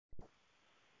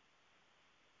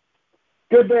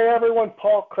Good day, everyone.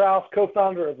 Paul Krause,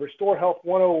 co-founder of Restore Health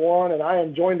 101, and I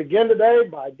am joined again today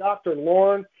by Dr.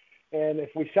 Lauren. And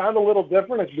if we sound a little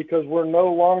different, it's because we're no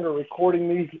longer recording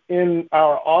these in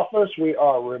our office. We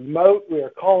are remote. We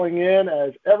are calling in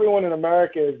as everyone in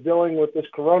America is dealing with this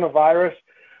coronavirus.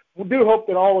 We do hope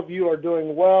that all of you are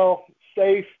doing well,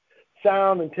 safe,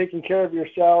 sound, and taking care of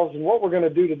yourselves. And what we're going to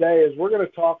do today is we're going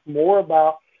to talk more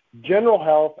about general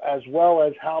health as well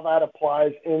as how that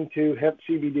applies into hemp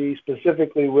CBD,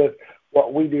 specifically with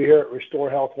what we do here at Restore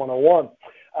Health 101.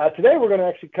 Today we're going to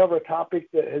actually cover a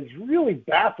topic that has really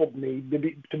baffled me,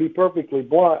 to be perfectly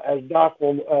blunt, as Doc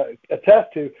will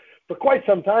attest to, for quite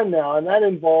some time now, and that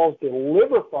involves the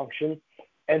liver function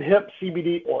and hemp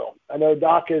CBD oil. I know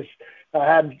Doc has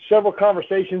had several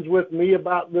conversations with me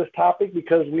about this topic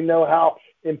because we know how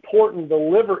important the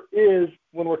liver is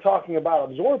when we're talking about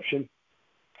absorption.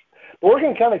 But we're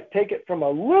going to kind of take it from a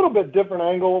little bit different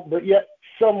angle, but yet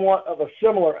somewhat of a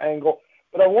similar angle.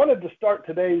 But I wanted to start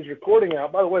today's recording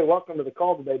out. By the way, welcome to the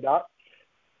call today, Doc.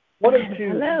 Wanted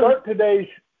to start today's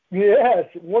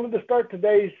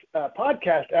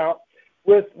podcast out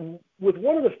with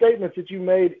one of the statements that you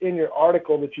made in your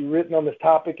article that you've written on this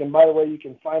topic. And by the way, you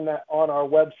can find that on our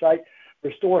website,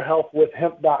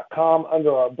 restorehealthwithhemp.com,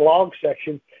 under our blog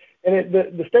section. And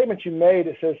the statement you made,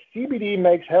 it says, CBD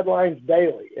makes headlines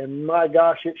daily. And my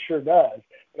gosh, it sure does.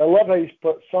 And I love how you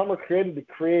put, some are created to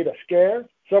create a scare,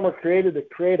 some are created to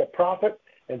create a profit,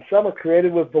 and some are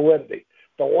created with validity.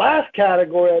 The last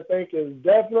category, I think, is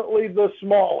definitely the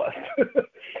smallest.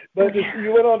 But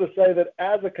you went on to say that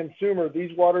as a consumer,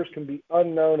 these waters can be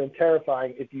unknown and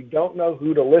terrifying if you don't know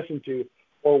who to listen to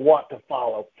or what to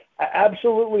follow. I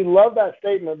absolutely love that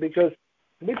statement because,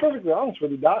 to be perfectly honest with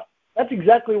you, Doc, that's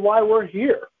exactly why we're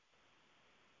here.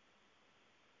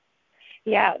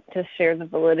 Yeah, to share the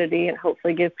validity and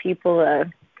hopefully give people a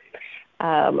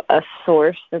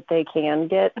source that they can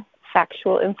get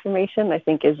factual information, I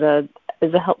think is a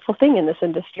helpful thing in this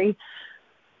industry.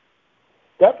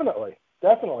 Definitely.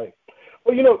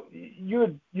 Well,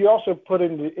 you also put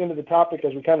into the topic,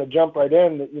 as we kind of jump right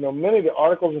in, that many of the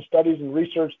articles and studies and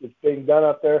research that's being done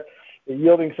out there,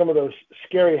 yielding some of those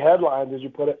scary headlines, as you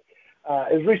put it,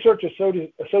 is research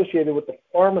associated with the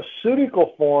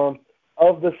pharmaceutical form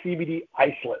of the CBD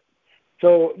isolate.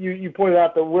 So you pointed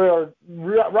out that we're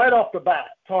right off the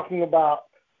bat talking about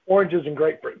oranges and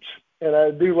grapefruits. And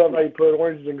I do love how you put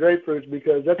oranges and grapefruits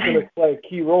because that's going to play a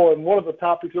key role in one of the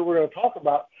topics that we're going to talk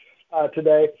about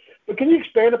today. But can you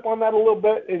expand upon that a little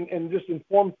bit and just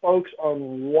inform folks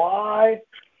on why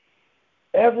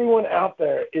everyone out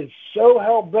there is so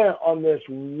hell-bent on this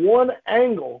one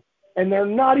angle and they're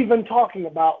not even talking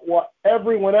about what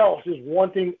everyone else is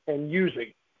wanting and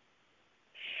using?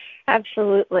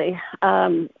 Absolutely.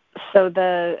 So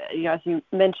as you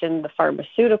mentioned, the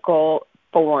pharmaceutical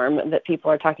form that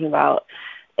people are talking about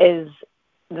is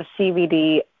the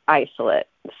CBD isolate.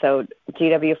 So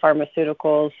GW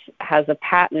Pharmaceuticals has a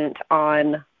patent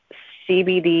on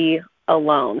CBD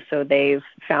alone. So they've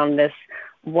found this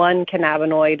one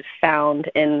cannabinoid found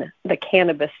in the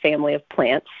cannabis family of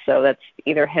plants. So that's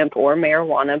either hemp or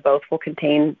marijuana. Both will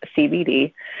contain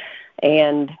CBD.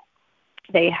 And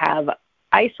they have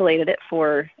isolated it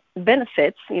for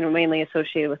benefits, mainly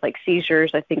associated with like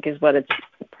seizures, I think is what it's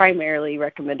primarily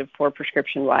recommended for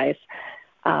prescription-wise.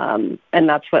 And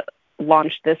that's what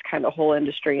launched this kind of whole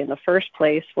industry in the first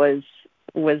place was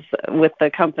with the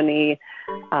company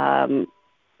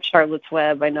Charlotte's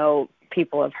Web. I know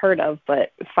people have heard of,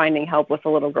 but finding help with a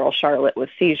little girl, Charlotte, with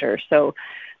seizures. So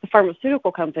the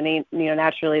pharmaceutical company,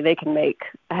 naturally they can make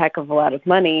a heck of a lot of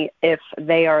money if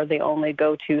they are the only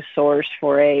go-to source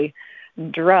for a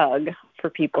drug for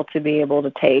people to be able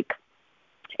to take.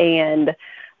 And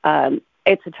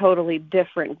it's a totally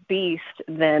different beast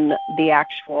than the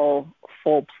actual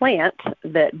full plant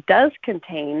that does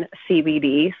contain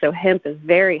CBD. So hemp is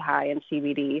very high in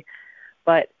CBD,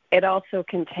 but it also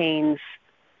contains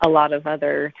a lot of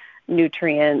other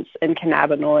nutrients and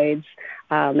cannabinoids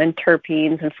and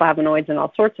terpenes and flavonoids and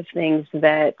all sorts of things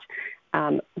that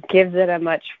gives it a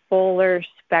much fuller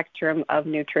spectrum of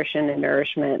nutrition and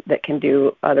nourishment that can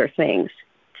do other things.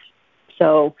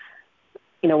 So,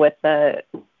 from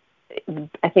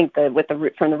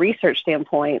the research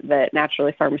standpoint, that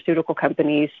naturally pharmaceutical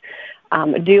companies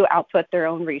do output their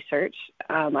own research.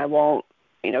 I won't,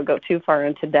 go too far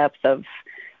into depth of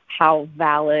how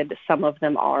valid some of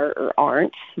them are or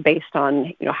aren't based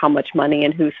on, how much money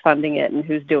and who's funding it and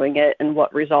who's doing it and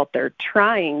what result they're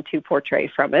trying to portray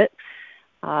from it.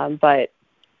 But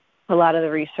a lot of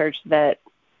the research that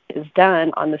is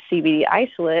done on the CBD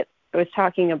isolate was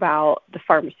talking about the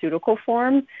pharmaceutical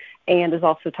form and is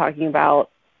also talking about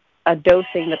a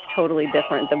dosing that's totally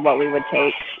different than what we would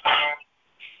take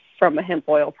from a hemp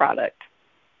oil product.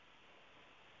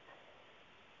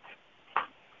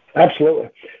 Absolutely.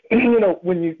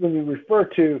 When you refer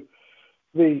to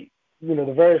the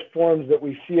the various forms that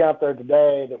we see out there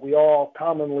today that we all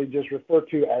commonly just refer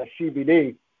to as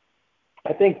CBD,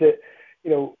 I think that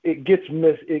it gets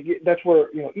that's where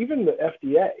even the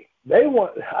FDA,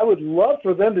 I would love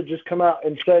for them to just come out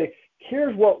and say,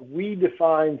 here's what we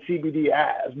define CBD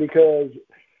as, because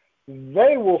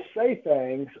they will say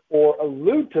things or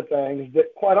allude to things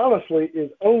that quite honestly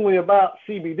is only about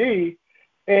CBD,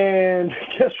 and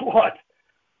guess what?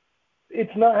 It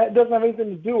doesn't have anything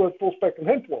to do with full spectrum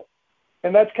hemp oil.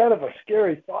 And that's kind of a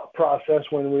scary thought process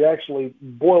when we actually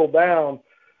boil down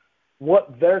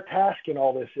what their task in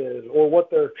all this is, or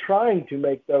what they're trying to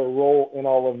make their role in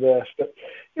all of this. But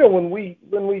when we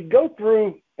go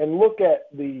through and look at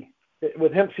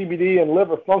with hemp CBD and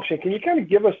liver function, can you kind of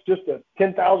give us just a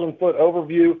 10,000-foot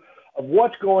overview of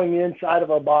what's going inside of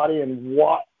our body and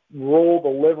what role the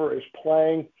liver is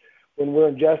playing when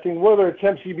we're ingesting, whether it's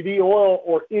hemp CBD oil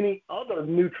or any other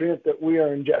nutrient that we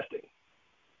are ingesting?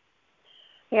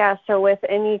 Yeah, so with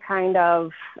any kind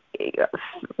of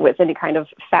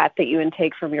fat that you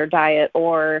intake from your diet,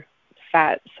 or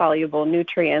fat-soluble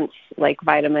nutrients like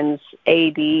vitamins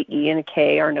A, D, E, and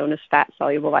K are known as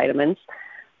fat-soluble vitamins.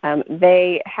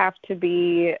 They have to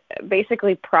be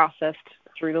basically processed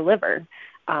through the liver.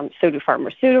 So do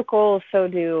pharmaceuticals, so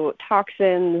do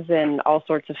toxins, and all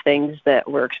sorts of things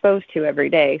that we're exposed to every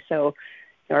day. So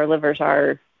our livers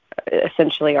are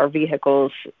essentially our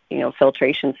vehicle's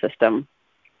filtration system.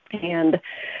 And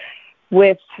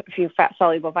with a few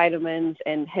fat-soluble vitamins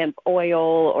and hemp oil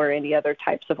or any other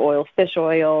types of oils, fish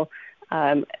oil,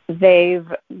 they've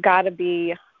got to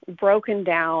be broken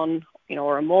down,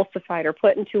 or emulsified or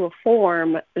put into a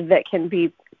form that can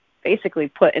be basically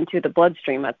put into the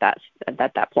bloodstream at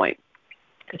that point.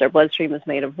 Because our bloodstream is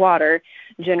made of water,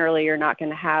 generally you're not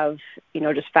going to have,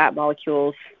 just fat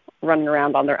molecules running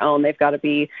around on their own. They've got to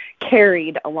be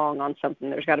carried along on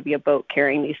something. There's got to be a boat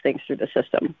carrying these things through the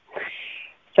system.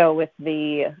 So with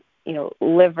the,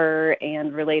 liver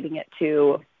and relating it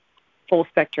to full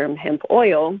spectrum hemp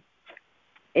oil,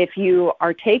 if you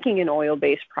are taking an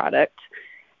oil-based product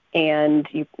and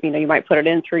you might put it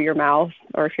in through your mouth,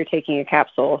 or if you're taking a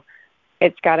capsule,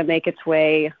 it's got to make its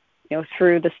way,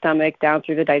 through the stomach, down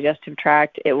through the digestive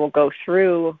tract. It will go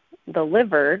through the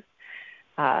liver,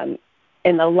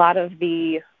 and a lot of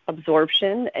the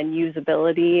absorption and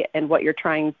usability and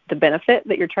the benefit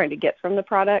that you're trying to get from the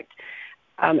product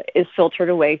is filtered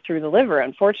away through the liver,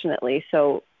 unfortunately.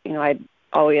 So, I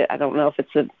don't know if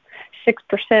it's a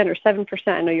 6% or 7%.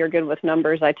 I know you're good with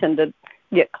numbers. I tend to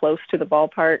get close to the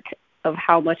ballpark of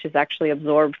how much is actually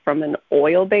absorbed from an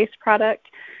oil-based product.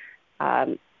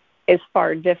 Is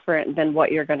far different than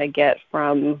what you're going to get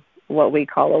from what we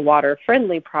call a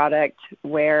water-friendly product,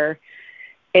 where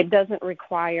it doesn't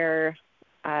require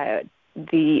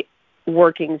the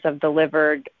workings of the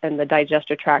liver and the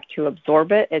digestive tract to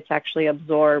absorb it. It's actually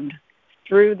absorbed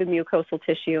through the mucosal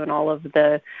tissue and all of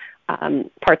the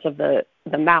parts of the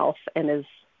mouth, and is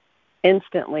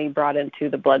instantly brought into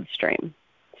the bloodstream.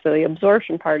 So the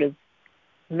absorption part is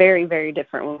very, very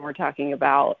different when we're talking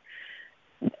about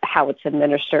how it's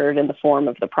administered in the form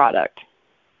of the product.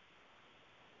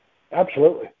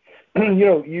 Absolutely.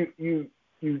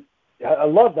 I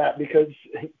love that, because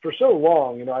for so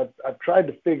long, I've tried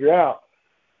to figure out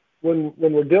when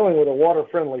we're dealing with a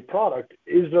water-friendly product,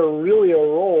 is there really a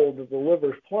role that the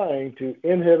liver's playing to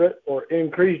inhibit or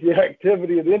increase the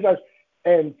activity of the enzymes?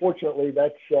 And fortunately,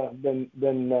 that's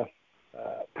been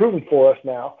proven for us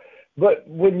now. But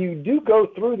when you do go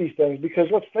through these things, because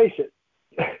let's face it,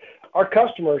 our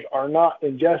customers are not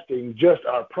ingesting just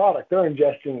our product. They're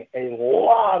ingesting a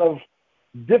lot of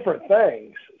different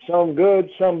things, some good,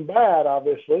 some bad,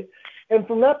 obviously. And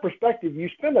from that perspective, you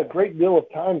spend a great deal of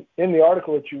time in the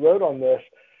article that you wrote on this,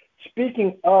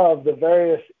 speaking of the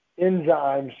various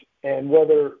enzymes and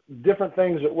whether different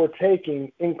things that we're taking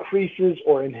increases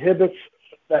or inhibits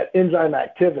that enzyme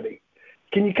activity.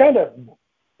 Can you kind of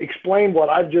explain what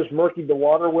I've just murkied the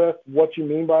water with, what you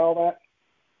mean by all that?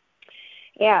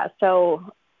 Yeah, so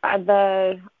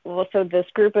this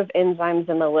group of enzymes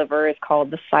in the liver is called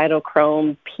the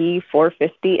cytochrome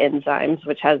P450 enzymes,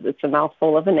 which it's a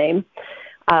mouthful of a name.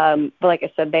 But like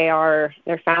I said,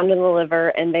 they're found in the liver,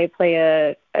 and they play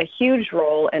a huge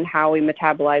role in how we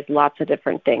metabolize lots of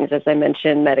different things. As I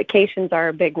mentioned, medications are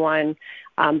a big one,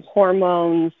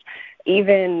 hormones,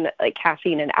 even like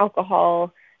caffeine and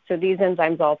alcohol. So these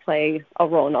enzymes all play a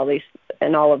role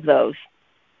in all of those.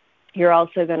 You're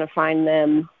also going to find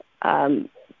them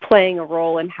playing a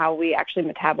role in how we actually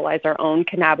metabolize our own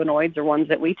cannabinoids, or ones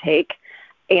that we take,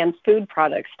 and food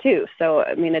products too. So,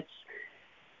 I mean, it's,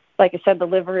 like I said, the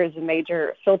liver is a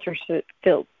major filtration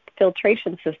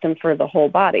system for the whole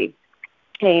body.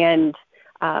 And,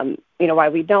 why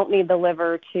we don't need the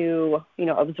liver to,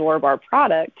 absorb our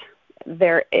product,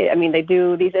 these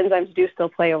enzymes do still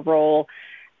play a role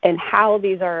in how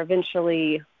these are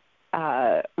eventually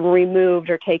removed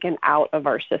or taken out of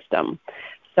our system.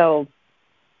 So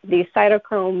these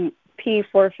cytochrome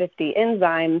P450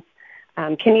 enzymes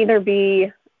can either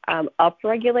be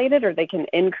upregulated, or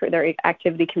their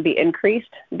activity can be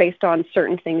increased based on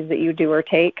certain things that you do or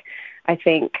take. I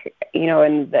think,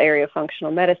 in the area of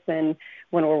functional medicine,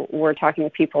 when we're talking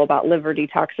with people about liver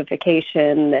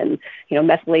detoxification and,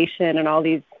 methylation and all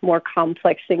these more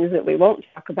complex things that we won't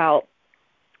talk about,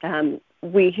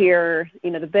 we hear,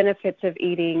 the benefits of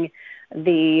eating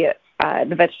the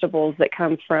vegetables that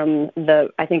come from I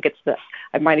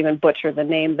might even butcher the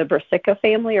name, the Brassica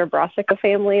family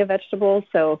of vegetables.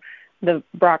 So the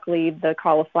broccoli, the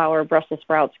cauliflower, Brussels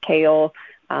sprouts, kale,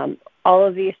 all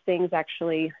of these things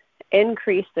actually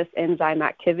increase this enzyme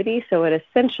activity. So it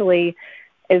essentially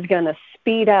is going to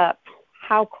speed up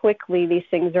how quickly these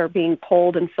things are being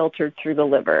pulled and filtered through the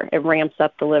liver. It ramps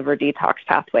up the liver detox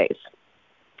pathways.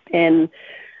 And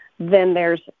then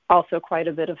there's also quite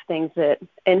a bit of things that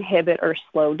inhibit or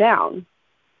slow down.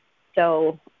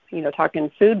 So, talking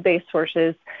food-based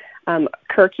sources,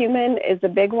 curcumin is a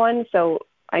big one. So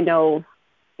I know,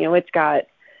 it's got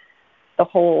the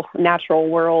whole natural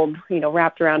world,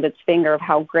 wrapped around its finger of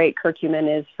how great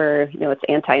curcumin is for, its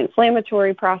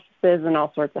anti-inflammatory processes and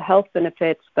all sorts of health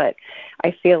benefits. But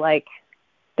I feel like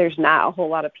there's not a whole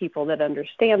lot of people that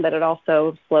understand that it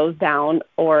also slows down,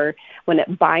 or when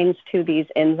it binds to these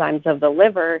enzymes of the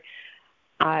liver,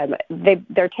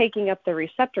 they're taking up the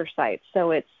receptor sites.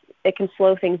 So it can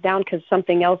slow things down because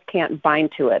something else can't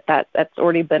bind to it. That's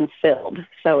already been filled.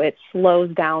 So it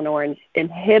slows down or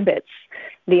inhibits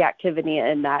the activity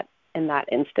in that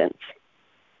instance.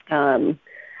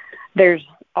 There's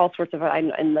all sorts of,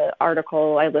 in the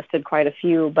article I listed quite a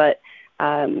few, but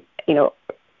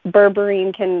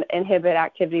berberine can inhibit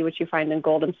activity, which you find in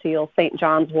golden seal, St.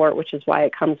 John's wort, which is why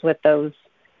it comes with those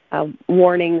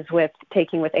warnings with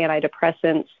taking with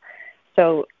antidepressants.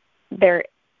 So there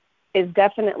is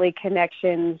definitely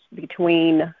connections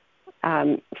between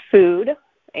food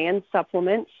and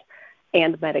supplements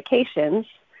and medications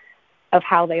of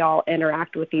how they all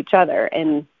interact with each other.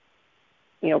 And,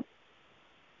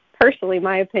 personally,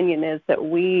 my opinion is that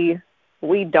we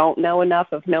don't know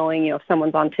enough of knowing, if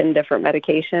someone's on 10 different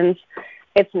medications.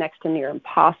 It's next to near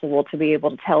impossible to be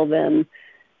able to tell them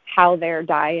how their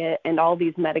diet and all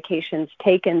these medications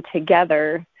taken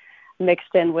together,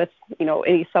 mixed in with,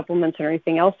 any supplements or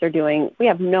anything else they're doing. We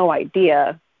have no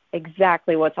idea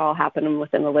exactly what's all happening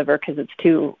within the liver because it's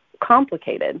too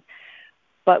complicated.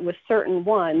 But with certain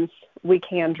ones, we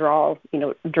can draw,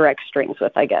 direct strings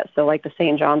with, I guess. So like the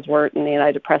St. John's wort and the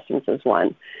antidepressants is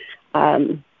one.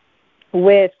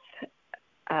 With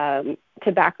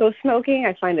tobacco smoking,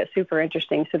 I find it super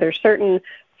interesting. So there's certain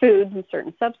foods and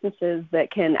certain substances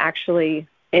that can actually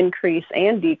increase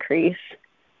and decrease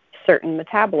certain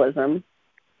metabolism.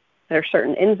 There are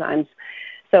certain enzymes.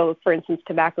 So, for instance,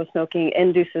 tobacco smoking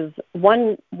induces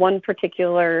one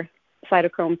particular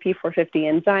cytochrome P450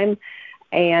 enzyme,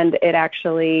 and it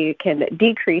actually can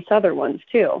decrease other ones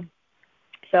too.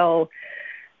 So,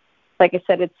 like I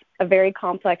said, it's a very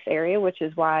complex area, which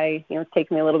is why, it's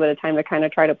taken me a little bit of time to kind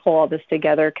of try to pull all this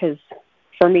together, because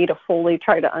for me to fully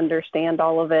try to understand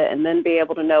all of it and then be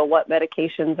able to know what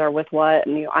medications are with what,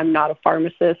 and I'm not a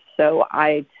pharmacist, so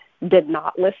I did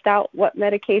not list out what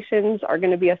medications are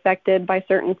going to be affected by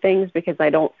certain things because I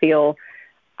don't feel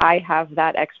I have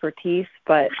that expertise,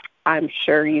 but I'm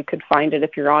sure you could find it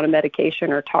if you're on a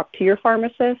medication or talk to your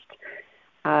pharmacist.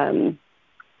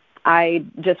 I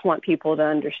just want people to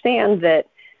understand that,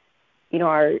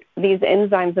 these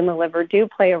enzymes in the liver do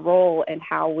play a role in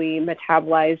how we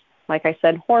metabolize, like I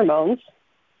said, hormones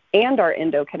and our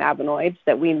endocannabinoids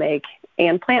that we make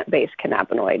and plant-based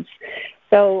cannabinoids.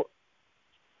 So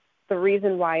the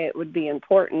reason why it would be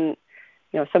important,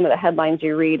 some of the headlines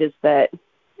you read is that,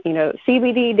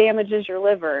 CBD damages your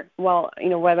liver. Well,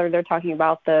 whether they're talking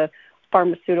about the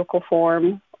pharmaceutical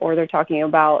form or they're talking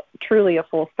about truly a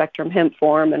full spectrum hemp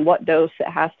form and what dose it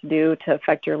has to do to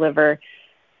affect your liver,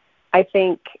 I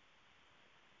think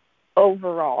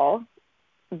overall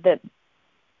that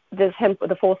this hemp,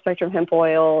 the full spectrum hemp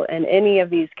oil and any of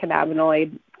these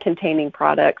cannabinoid containing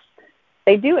products,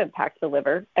 they do impact the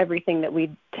liver. Everything that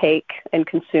we take and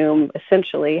consume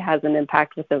essentially has an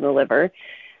impact within the liver.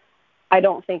 I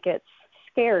don't think it's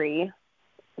scary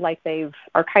like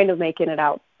are kind of making it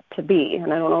out to be.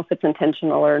 And I don't know if it's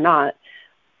intentional or not.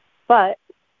 But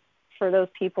for those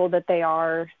people that they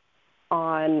are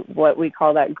on what we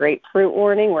call that grapefruit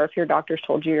warning, where if your doctor's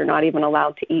told you you're not even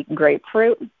allowed to eat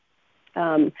grapefruit,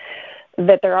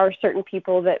 that there are certain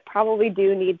people that probably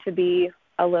do need to be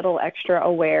a little extra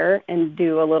aware and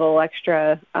do a little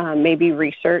extra maybe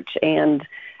research and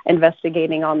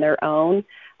investigating on their own,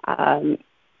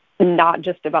 not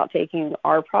just about taking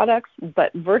our products,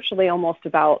 but virtually almost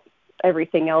about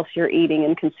everything else you're eating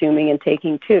and consuming and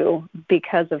taking too,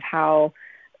 because of how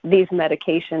these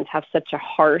medications have such a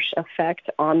harsh effect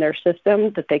on their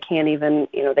system that they can't even,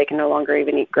 they can no longer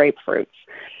even eat grapefruits.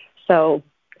 So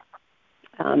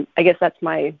I guess that's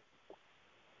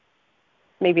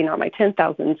maybe not my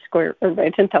 10,000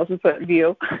 foot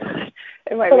view.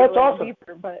 It might be that's awesome.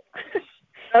 Deeper, but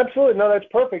absolutely. No, that's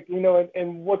perfect.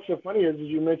 And what's so funny is, as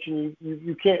you mentioned,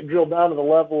 you can't drill down to the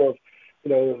level of,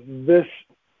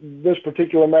 this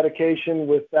particular medication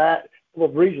with that. Well,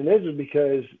 the reason is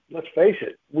because, let's face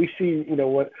it, we see,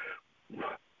 what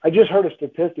I just heard a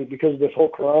statistic because of this whole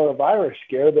coronavirus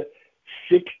scare that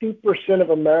 60% of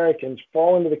Americans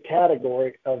fall into the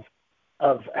category of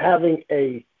having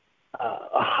a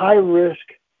high-risk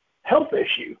health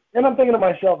issue. And I'm thinking to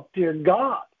myself, dear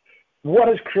God, what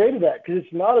has created that? Because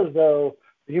it's not as though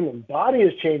the human body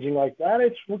is changing like that.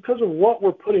 It's because of what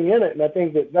we're putting in it. And I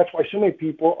think that's why so many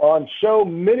people are on so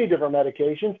many different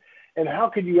medications. And how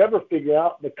could you ever figure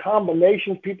out the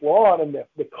combinations people are on and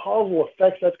the causal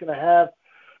effects that's going to have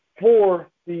for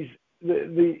these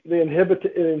the inhibits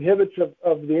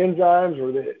of the enzymes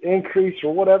or the increase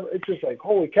or whatever? It's just like,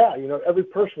 holy cow, every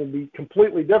person would be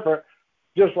completely different,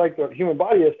 just like the human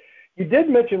body is. You did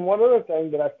mention one other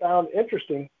thing that I found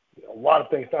interesting. A lot of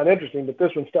things found interesting, but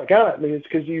this one stuck out at me. It's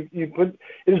because it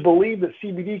is believed that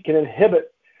CBD can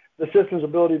inhibit the system's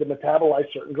ability to metabolize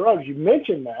certain drugs. You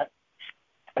mentioned that.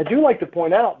 I do like to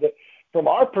point out that from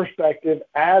our perspective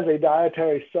as a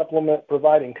dietary supplement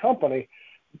providing company,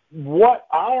 what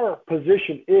our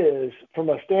position is from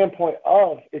a standpoint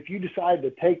of if you decide to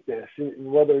take this,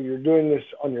 whether you're doing this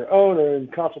on your own or in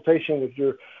consultation with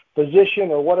your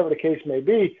physician or whatever the case may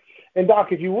be. And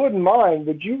Doc, if you wouldn't mind,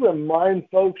 would you remind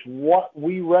folks what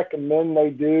we recommend they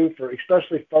do for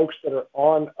especially folks that are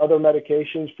on other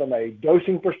medications from a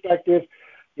dosing perspective,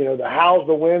 the hows,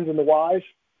 the whens, and the whys?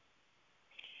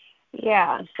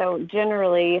 Yeah, so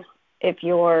generally, if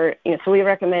you're, so we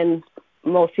recommend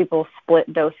most people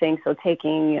split dosing, so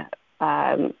taking,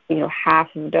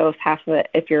 half of the dose, half of it,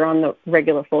 if you're on the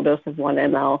regular full dose of 1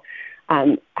 ml,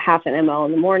 half an ml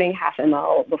in the morning, half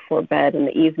ml before bed in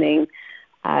the evening.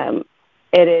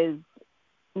 It is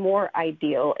more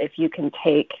ideal if you can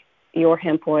take your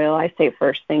hemp oil, I say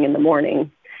first thing in the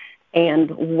morning,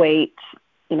 and wait,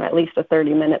 at least a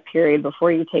 30-minute period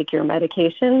before you take your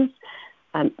medications.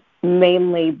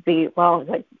 Mainly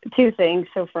like two things.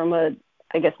 So from a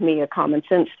common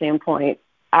sense standpoint,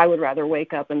 I would rather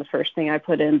wake up and the first thing I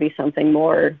put in be something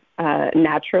more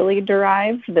naturally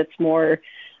derived that's more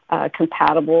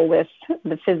compatible with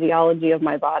the physiology of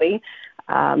my body.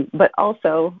 But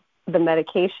also the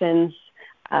medications,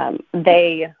 and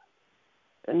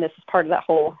this is part of that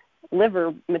whole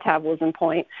liver metabolism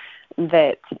point,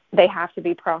 that they have to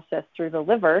be processed through the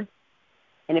liver.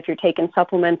 And if you're taking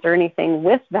supplements or anything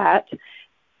with that,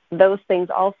 those things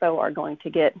also are going to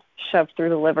get shoved through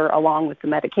the liver along with the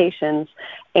medications,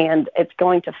 and it's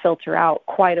going to filter out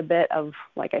quite a bit of,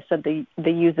 like I said, the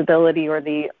usability or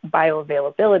the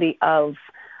bioavailability of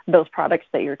those products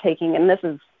that you're taking. And this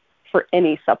is for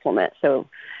any supplement. So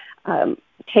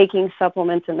taking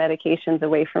supplements and medications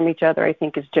away from each other, I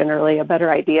think, is generally a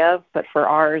better idea. But for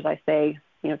ours, I say,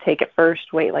 take it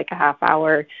first, wait like a half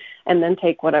hour, and then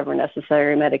take whatever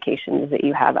necessary medications that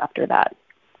you have after that,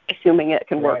 assuming it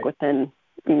can work within,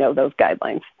 those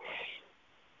guidelines.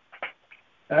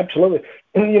 Absolutely.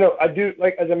 And, I do,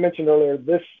 like, as I mentioned earlier,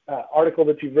 this article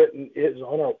that you've written is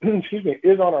on our,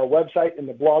 is on our website in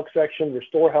the blog section,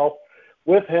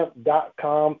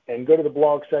 restorehealthwithhemp.com, and go to the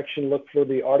blog section, look for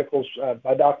the articles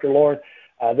by Dr. Lauren.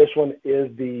 This one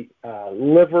is the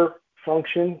liver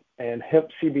function and hemp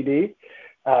CBD.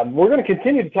 We're going to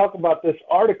continue to talk about this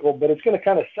article, but it's going to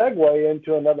kind of segue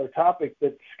into another topic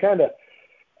that's kind of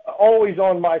always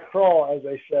on my crawl, as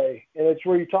I say, and it's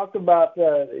where you talked about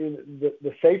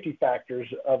the safety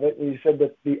factors of it, and you said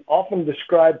that the often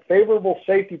described favorable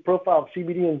safety profile of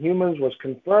CBD in humans was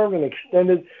confirmed and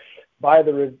extended by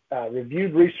the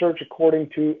reviewed research according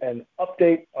to an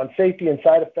update on safety and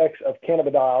side effects of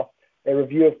cannabidiol, a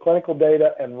review of clinical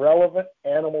data, and relevant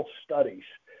animal studies.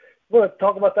 We're going to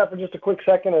talk about that for just a quick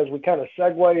second as we kind of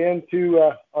segue into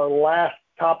our last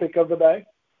topic of the day?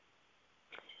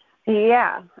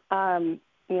 Yeah. I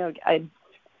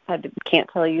can't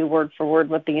tell you word for word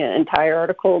what the entire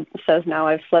article says now.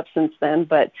 I've slept since then,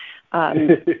 but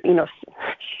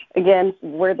again,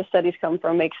 where the studies come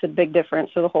from makes a big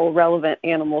difference. So the whole relevant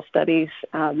animal studies,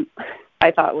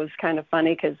 I thought was kind of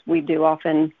funny because we do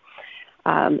often,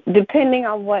 depending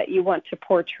on what you want to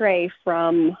portray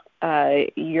from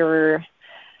your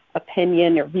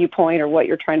opinion, your viewpoint, or what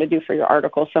you're trying to do for your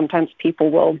article, sometimes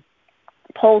people will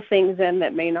pull things in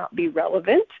that may not be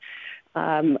relevant.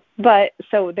 But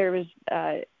so there was,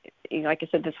 like I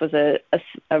said, this was a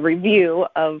review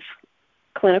of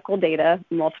clinical data,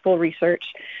 multiple research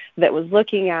that was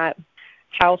looking at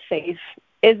how safe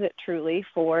is it truly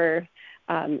for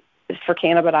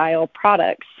cannabidiol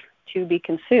products to be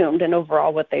consumed. And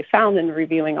overall, what they found in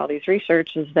reviewing all these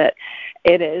research is that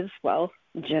it is,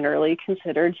 generally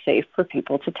considered safe for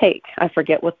people to take. I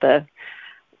forget what the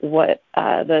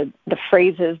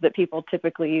phrases that people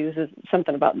typically use is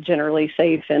something about generally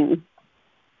safe and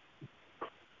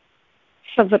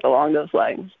something along those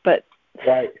lines. But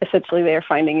right. Essentially they're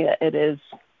finding it's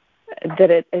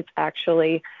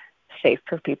actually safe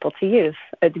for people to use.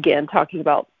 Again, talking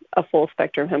about a full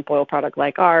spectrum hemp oil product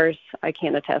like ours, I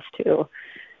can attest to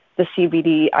the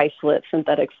CBD isolate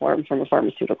synthetic form from a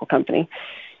pharmaceutical company.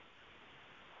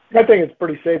 I think it's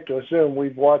pretty safe to assume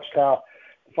we've watched how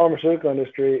pharmaceutical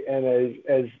industry, and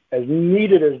as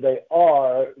needed as they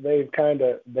are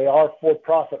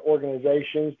for-profit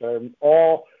organizations. They're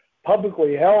all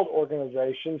publicly held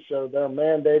organizations, so they're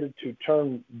mandated to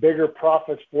turn bigger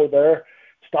profits for their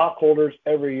stockholders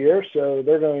every year. So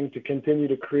they're going to continue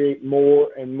to create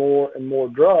more and more and more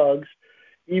drugs,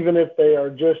 even if they are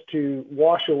just to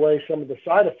wash away some of the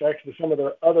side effects that some of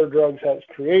their other drugs has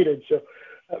created. So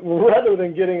rather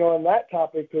than getting on that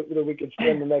topic that we could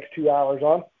spend the next 2 hours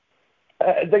on,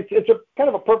 it's a kind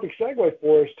of a perfect segue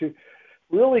for us to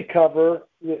really cover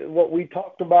what we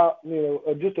talked about,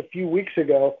 just a few weeks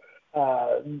ago,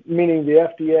 meaning the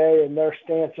FDA and their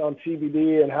stance on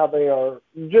CBD and how they are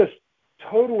just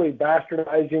totally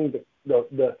bastardizing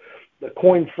the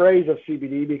coined phrase of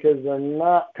CBD, because they're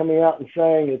not coming out and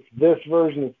saying it's this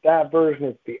version, it's that version,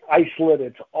 it's the isolate,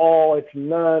 it's all, it's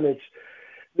none,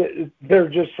 they're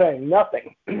just saying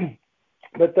nothing.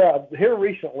 But here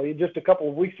recently, just a couple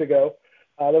of weeks ago,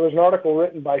 there was an article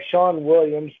written by Sean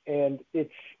Williams, and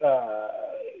it's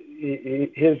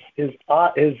his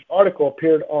article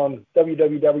appeared on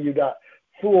www.fool.com.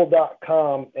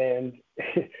 And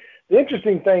the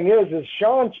interesting thing is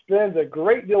Sean spends a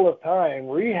great deal of time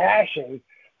rehashing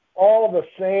all the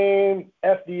same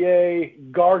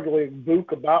FDA gargling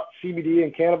book about CBD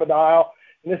and cannabidiol,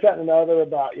 and this, that, and another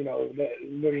about,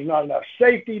 there's not enough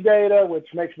safety data,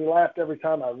 which makes me laugh every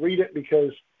time I read it,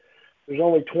 because there's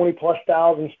only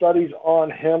 20,000+ studies on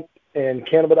hemp and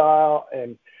cannabidiol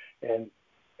and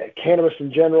cannabis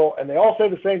in general, and they all say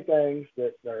the same things,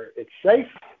 that it's safe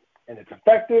and it's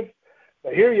effective.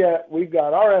 But here yet, we've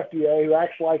got our FDA who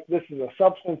acts like this is a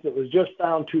substance that was just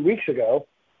found 2 weeks ago,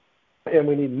 and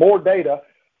we need more data.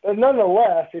 But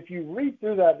nonetheless, if you read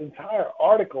through that entire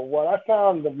article, what I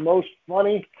found the most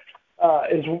funny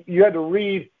is you had to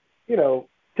read,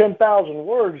 10,000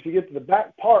 words to get to the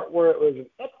back part where it was an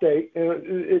update,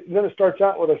 and then it starts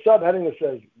out with a subheading that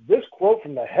says, "This quote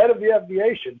from the head of the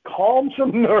FDA should calm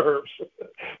some nerves,"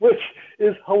 which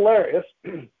is hilarious.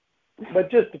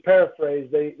 But just to paraphrase,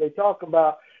 they talk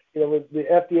about, the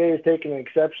FDA is taking an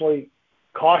exceptionally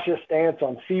cautious stance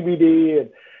on CBD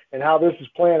and how this is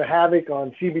playing havoc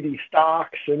on CBD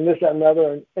stocks and this, that, and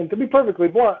other. And to be perfectly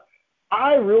blunt,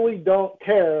 I really don't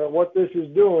care what this is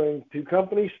doing to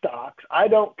company stocks. I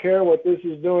don't care what this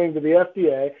is doing to the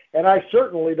FDA, and I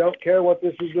certainly don't care what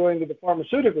this is doing to the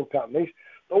pharmaceutical companies.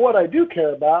 But what I do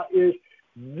care about is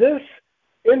this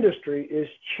industry is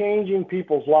changing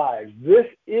people's lives. This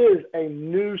is a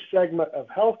new segment of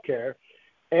healthcare,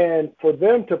 and for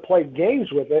them to play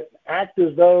games with it, act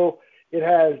as though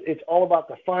it's all about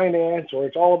the finance or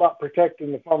it's all about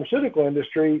protecting the pharmaceutical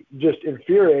industry, just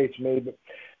infuriates me. But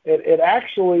it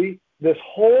actually, this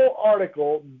whole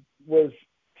article was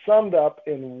summed up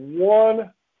in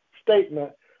one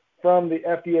statement from the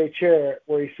FDA chair,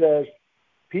 where he says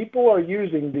people are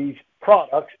using these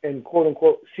products and quote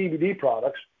unquote CBD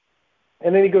products.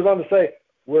 And then he goes on to say,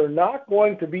 we're not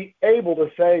going to be able to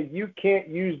say you can't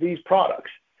use these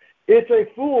products. It's a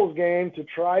fool's game to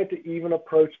try to even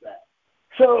approach that.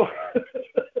 So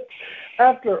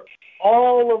after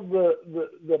all of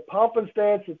the pomp and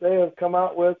stance that they have come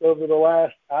out with over the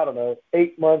last,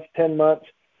 8 months, 10 months,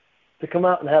 to come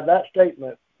out and have that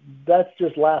statement, that's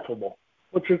just laughable.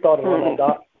 What's your thought on that,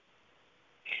 Doc?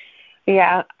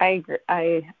 Yeah, I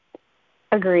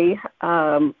agree.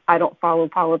 I don't follow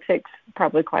politics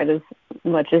probably quite as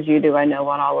much as you do. I know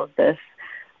on all of this.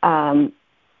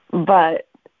 But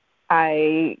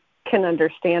I can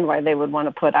understand why they would want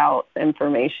to put out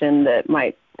information that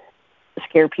might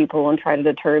scare people and try to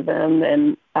deter them,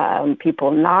 and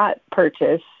people not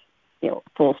purchase,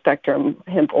 full spectrum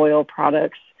hemp oil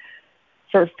products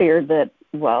for fear that,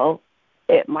 well,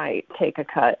 it might take a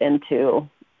cut into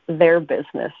their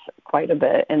business quite a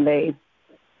bit. And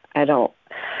I don't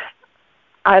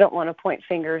want to point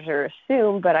fingers or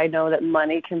assume, but I know that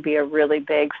money can be a really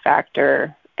big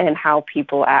factor in how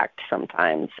people act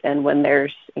sometimes. And when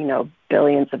there's,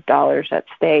 billions of dollars at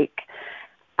stake,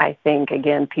 I think,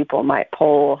 again, people might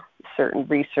pull certain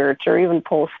research or even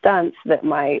pull stunts that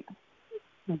might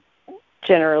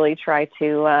generally try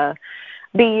to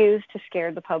be used to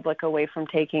scare the public away from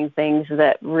taking things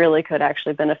that really could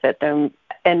actually benefit them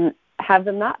and have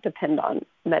them not depend on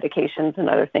medications and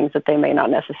other things that they may not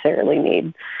necessarily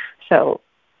need. So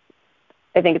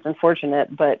I think it's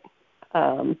unfortunate, but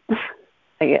I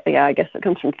guess it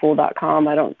comes from Fool.com.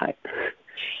 I don't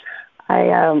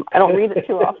read it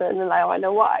too often, and now I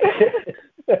know why.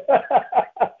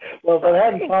 Well, if it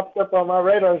hadn't popped up on my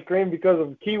radar screen because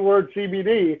of keyword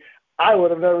CBD, I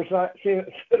would have never seen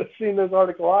this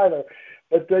article either.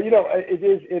 But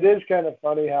it is kind of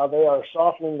funny how they are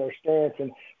softening their stance,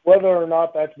 and whether or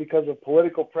not that's because of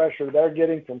political pressure they're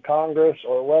getting from Congress,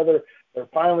 or whether they're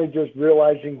finally just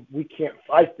realizing we can't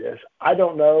fight this, I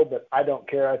don't know, but I don't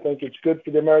care. I think it's good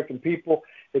for the American people.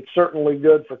 It's certainly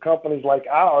good for companies like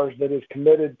ours that is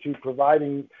committed to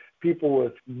providing people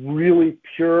with really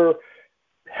pure,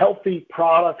 healthy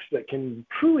products that can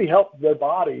truly help their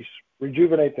bodies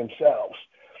rejuvenate themselves.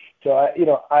 So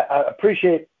I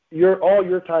appreciate all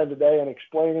your time today and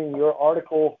explaining your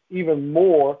article even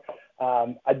more.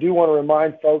 I do want to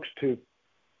remind folks to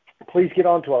please get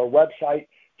onto our website,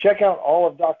 check out all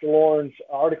of Dr. Lauren's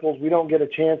articles. We don't get a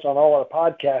chance on all our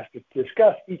podcasts to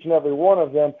discuss each and every one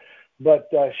of them, but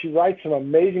she writes some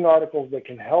amazing articles that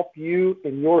can help you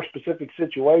in your specific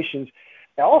situations.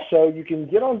 Also, you can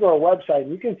get onto our website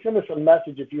and you can send us a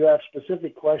message if you have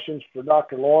specific questions for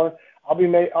Dr. Lauren.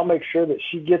 I'll make sure that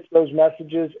she gets those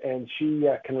messages and she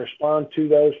can respond to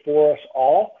those for us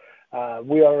all.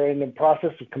 We are in the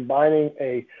process of compiling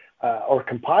a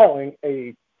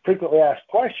frequently asked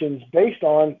questions based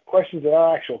on questions that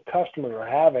our actual customers are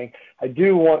having. I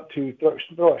do want to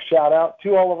throw a shout out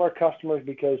to all of our customers,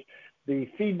 because the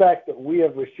feedback that we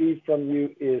have received from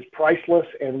you is priceless,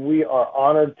 and we are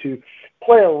honored to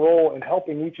play a role in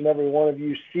helping each and every one of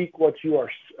you seek what you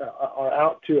are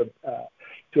out to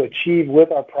achieve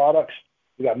with our products.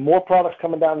 We got more products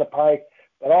coming down the pike,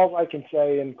 but all I can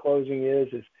say in closing is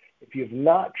if you've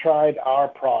not tried our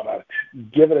products,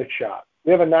 give it a shot.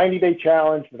 We have a 90-day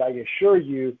challenge that I assure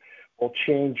you will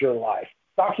change your life.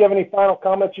 Doc, you have any final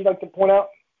comments you'd like to point out?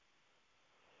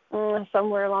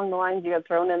 Somewhere along the lines you had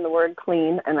thrown in the word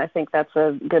clean, and I think that's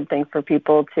a good thing for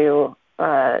people to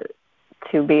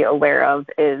be aware of,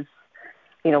 is,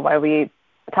 why we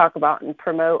talk about and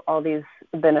promote all these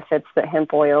benefits that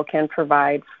hemp oil can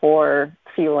provide for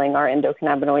fueling our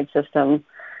endocannabinoid system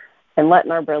and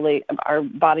letting our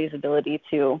body's ability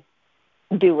to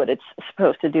do what it's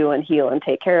supposed to do and heal and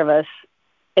take care of us.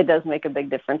 It does make a big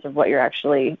difference of what you're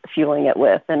actually fueling it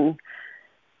with. And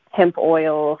hemp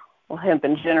oil, hemp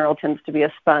in general, tends to be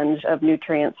a sponge of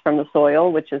nutrients from the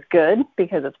soil, which is good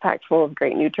because it's packed full of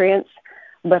great nutrients,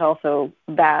 but also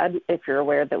bad if you're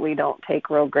aware that we don't take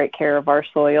real great care of our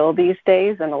soil these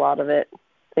days, and a lot of it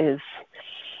is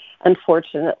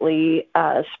unfortunately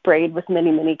sprayed with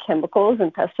many, many chemicals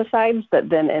and pesticides that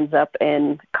then ends up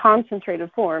in concentrated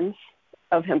forms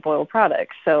of hemp oil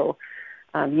products. So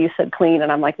you said clean,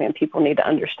 and I'm like, man, people need to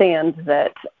understand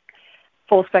that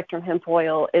full spectrum hemp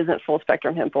oil isn't full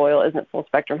spectrum hemp oil, isn't full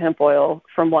spectrum hemp oil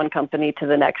from one company to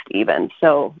the next even.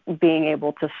 So being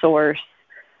able to source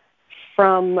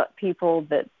from people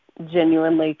that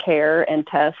genuinely care and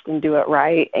test and do it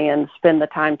right and spend the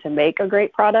time to make a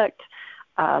great product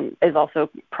is also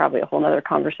probably a whole other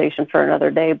conversation for another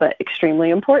day, but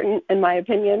extremely important in my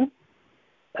opinion.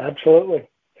 Absolutely.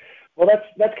 Well,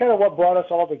 that's kind of what brought us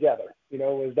all together,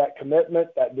 is that commitment,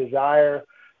 that desire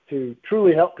to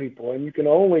truly help people. And you can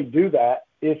only do that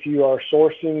if you are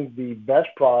sourcing the best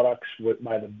products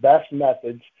by the best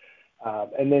methods,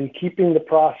 and then keeping the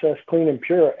process clean and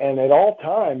pure. And at all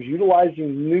times,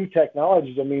 utilizing new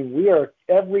technologies. I mean, we are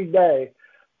every day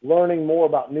learning more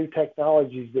about new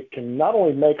technologies that can not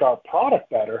only make our product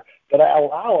better, but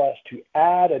allow us to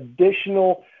add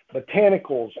additional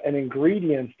botanicals and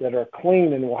ingredients that are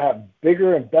clean and will have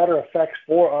bigger and better effects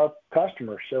for our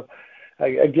customers. So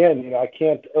again, I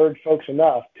can't urge folks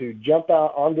enough to jump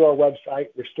out onto our website,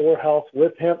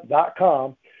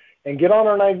 restorehealthwithhemp.com, and get on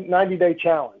our 90-day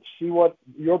challenge. See what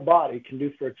your body can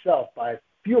do for itself by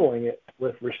fueling it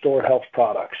with Restore Health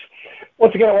products.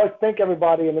 Once again, I want to thank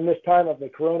everybody. And in this time of the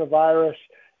coronavirus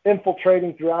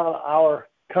infiltrating throughout our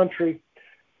country,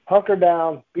 hunker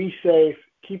down, be safe,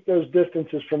 keep those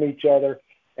distances from each other,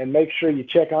 and make sure you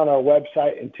check on our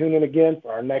website and tune in again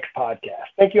for our next podcast.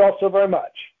 Thank you all so very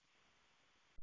much.